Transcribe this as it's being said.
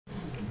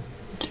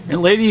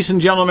And ladies and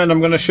gentlemen,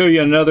 I'm going to show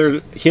you another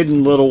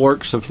hidden little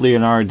works of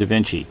Leonardo da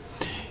Vinci.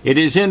 It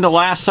is in The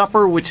Last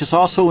Supper, which is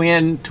also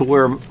in To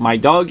Where My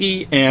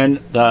Doggie and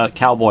The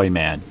Cowboy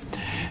Man.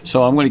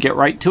 So I'm going to get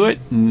right to it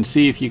and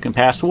see if you can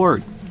pass the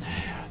word.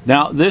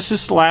 Now, this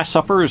is The Last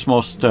Supper, as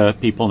most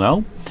people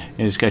know.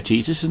 And it's got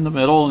Jesus in the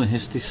middle and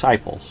his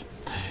disciples.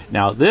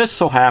 Now, this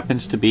so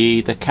happens to be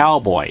the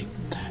cowboy.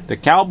 The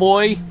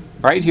cowboy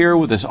right here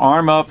with his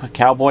arm up, a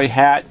cowboy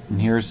hat,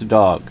 and here's the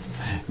dog.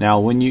 Now,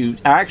 when you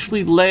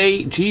actually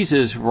lay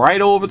Jesus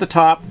right over the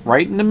top,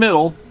 right in the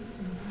middle,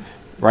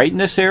 right in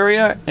this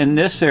area and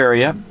this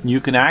area, you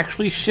can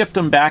actually shift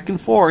them back and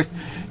forth.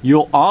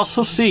 You'll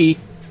also see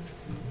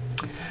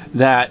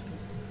that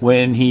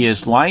when he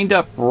is lined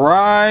up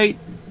right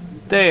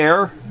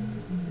there,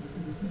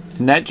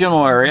 in that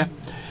general area,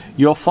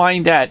 you'll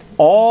find that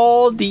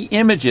all the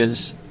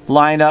images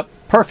line up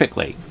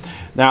perfectly.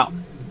 Now,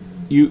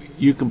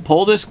 you can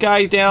pull this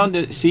guy down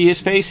to see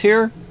his face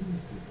here,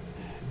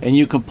 and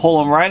you can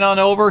pull him right on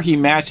over. He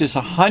matches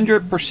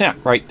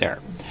 100% right there.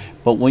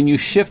 But when you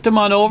shift him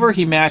on over,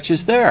 he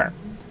matches there.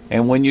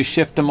 And when you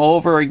shift him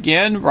over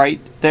again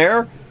right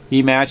there,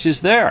 he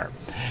matches there.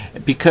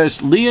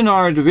 Because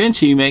Leonardo da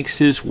Vinci makes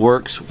his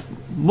works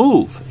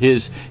move,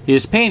 his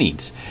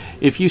paintings.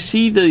 If you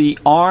see the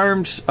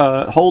arms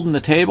holding the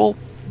table,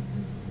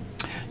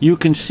 you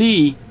can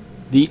see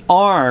the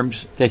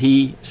arms that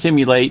he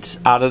simulates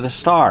out of the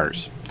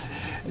stars.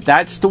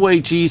 That's the way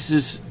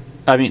Jesus,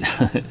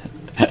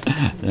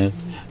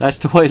 that's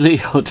the way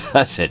Leo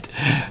does it.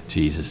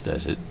 Jesus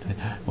does it.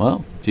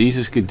 Well,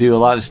 Jesus could do a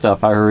lot of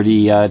stuff. I heard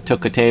he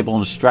took a table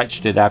and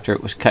stretched it after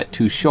it was cut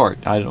too short.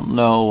 I don't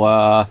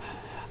know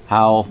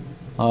how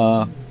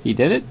he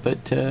did it,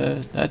 but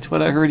that's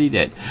what I heard he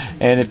did.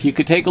 And if you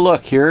could take a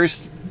look,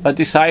 here's a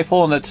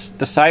disciple and its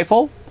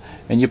disciple,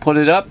 and you put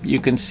it up,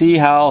 you can see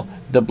how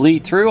the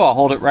bleed through. I'll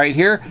hold it right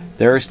here.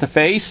 There's the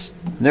face.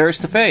 There's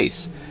the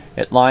face.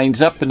 It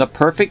lines up in the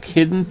perfect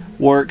hidden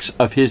works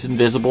of his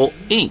invisible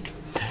ink.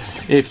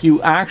 If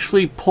you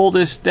actually pull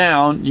this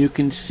down, you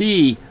can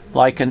see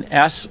like an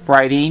S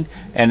writing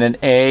and an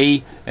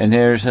A, and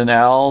there's an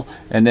L,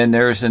 and then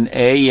there's an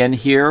A in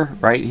here,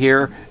 right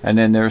here, and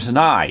then there's an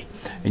I.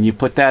 And you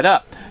put that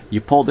up.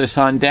 You pull this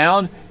on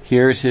down.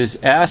 Here's his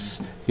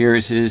S.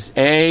 Here's his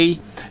A.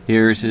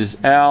 Here's his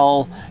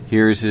L.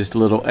 Here's his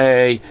little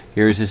A.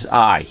 Here's his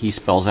I. He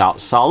spells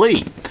out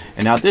Sali.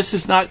 And now this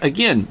is not,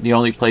 again, the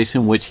only place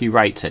in which he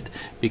writes it,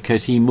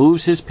 because he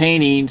moves his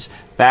paintings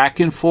back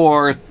and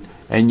forth,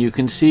 and you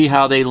can see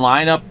how they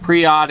line up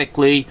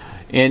periodically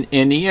in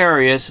the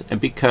areas,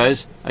 and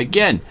because,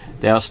 again,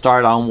 they'll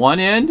start on one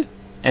end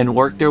and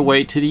work their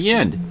way to the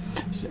end,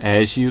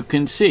 as you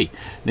can see.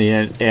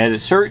 At a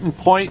certain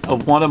point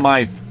of one of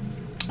my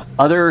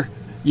other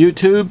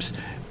YouTubes,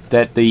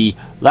 that the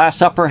Last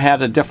Supper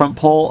had a different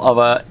pull of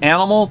an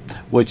animal,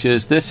 which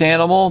is this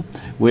animal,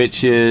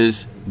 which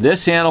is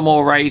this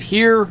animal right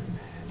here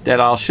that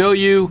I'll show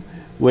you,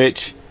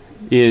 which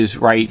is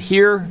right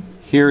here.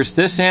 Here's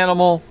this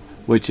animal,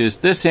 which is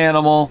this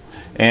animal,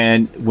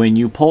 and when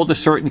you pull the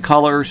certain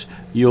colors,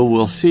 you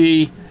will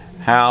see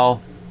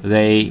how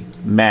they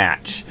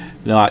match.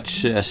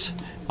 Watch this.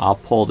 I'll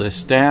pull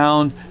this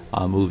down.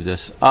 I'll move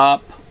this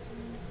up.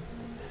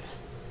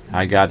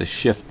 I got to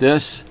shift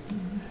this,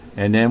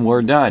 and then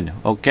we're done.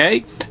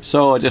 Okay?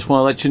 So I just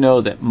want to let you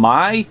know that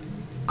my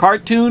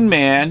cartoon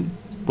man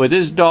with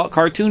his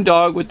cartoon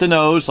dog with the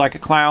nose like a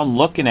clown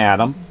looking at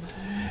him,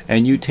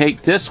 and you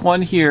take this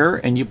one here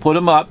and you put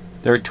them up.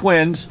 They're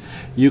twins.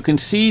 You can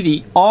see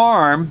the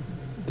arm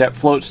that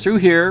floats through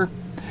here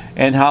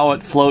and how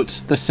it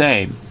floats the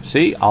same.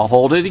 See? I'll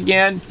hold it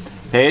again.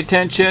 Pay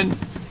attention.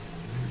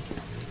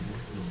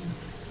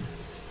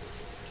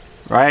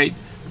 Right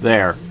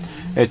there.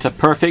 It's a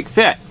perfect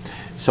fit.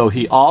 So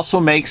he also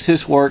makes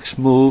his works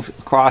move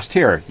across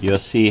here. You'll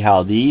see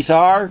how these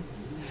are,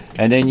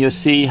 and then you'll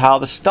see how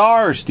the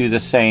stars do the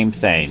same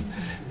thing.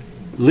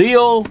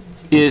 Leo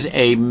is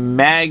a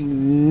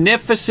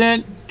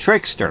magnificent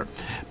trickster,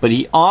 but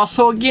he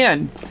also,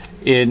 again,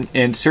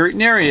 in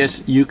certain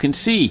areas, you can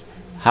see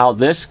how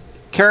this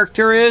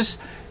character is,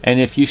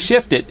 and if you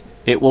shift it,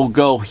 it will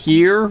go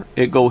here,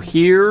 it go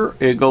here,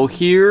 it go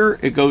here,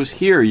 it goes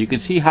here. You can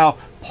see how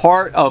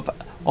part of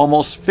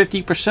almost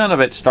 50% of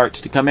it starts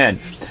to come in.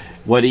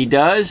 What he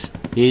does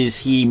is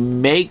he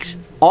makes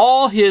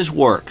all his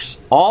works,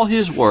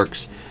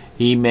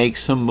 he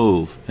makes them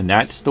move. And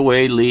that's the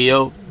way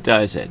Leo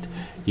does it.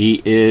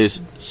 He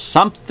is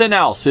something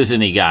else,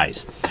 isn't he,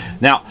 guys?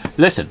 Now,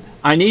 listen,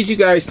 I need you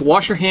guys to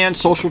wash your hands,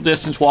 social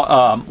distance,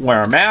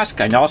 wear a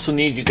mask. I also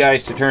need you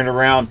guys to turn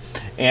around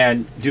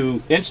and do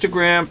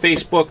Instagram,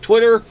 Facebook,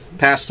 Twitter.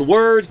 Pass the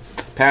word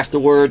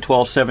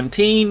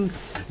 1217,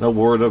 the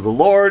word of the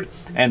Lord.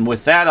 And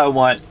with that, I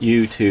want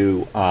you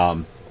to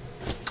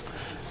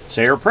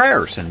say your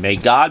prayers. And may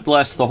God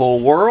bless the whole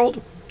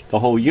world, the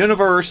whole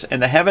universe,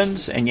 and the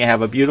heavens. And you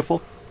have a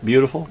beautiful,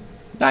 beautiful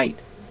night.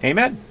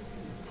 Amen.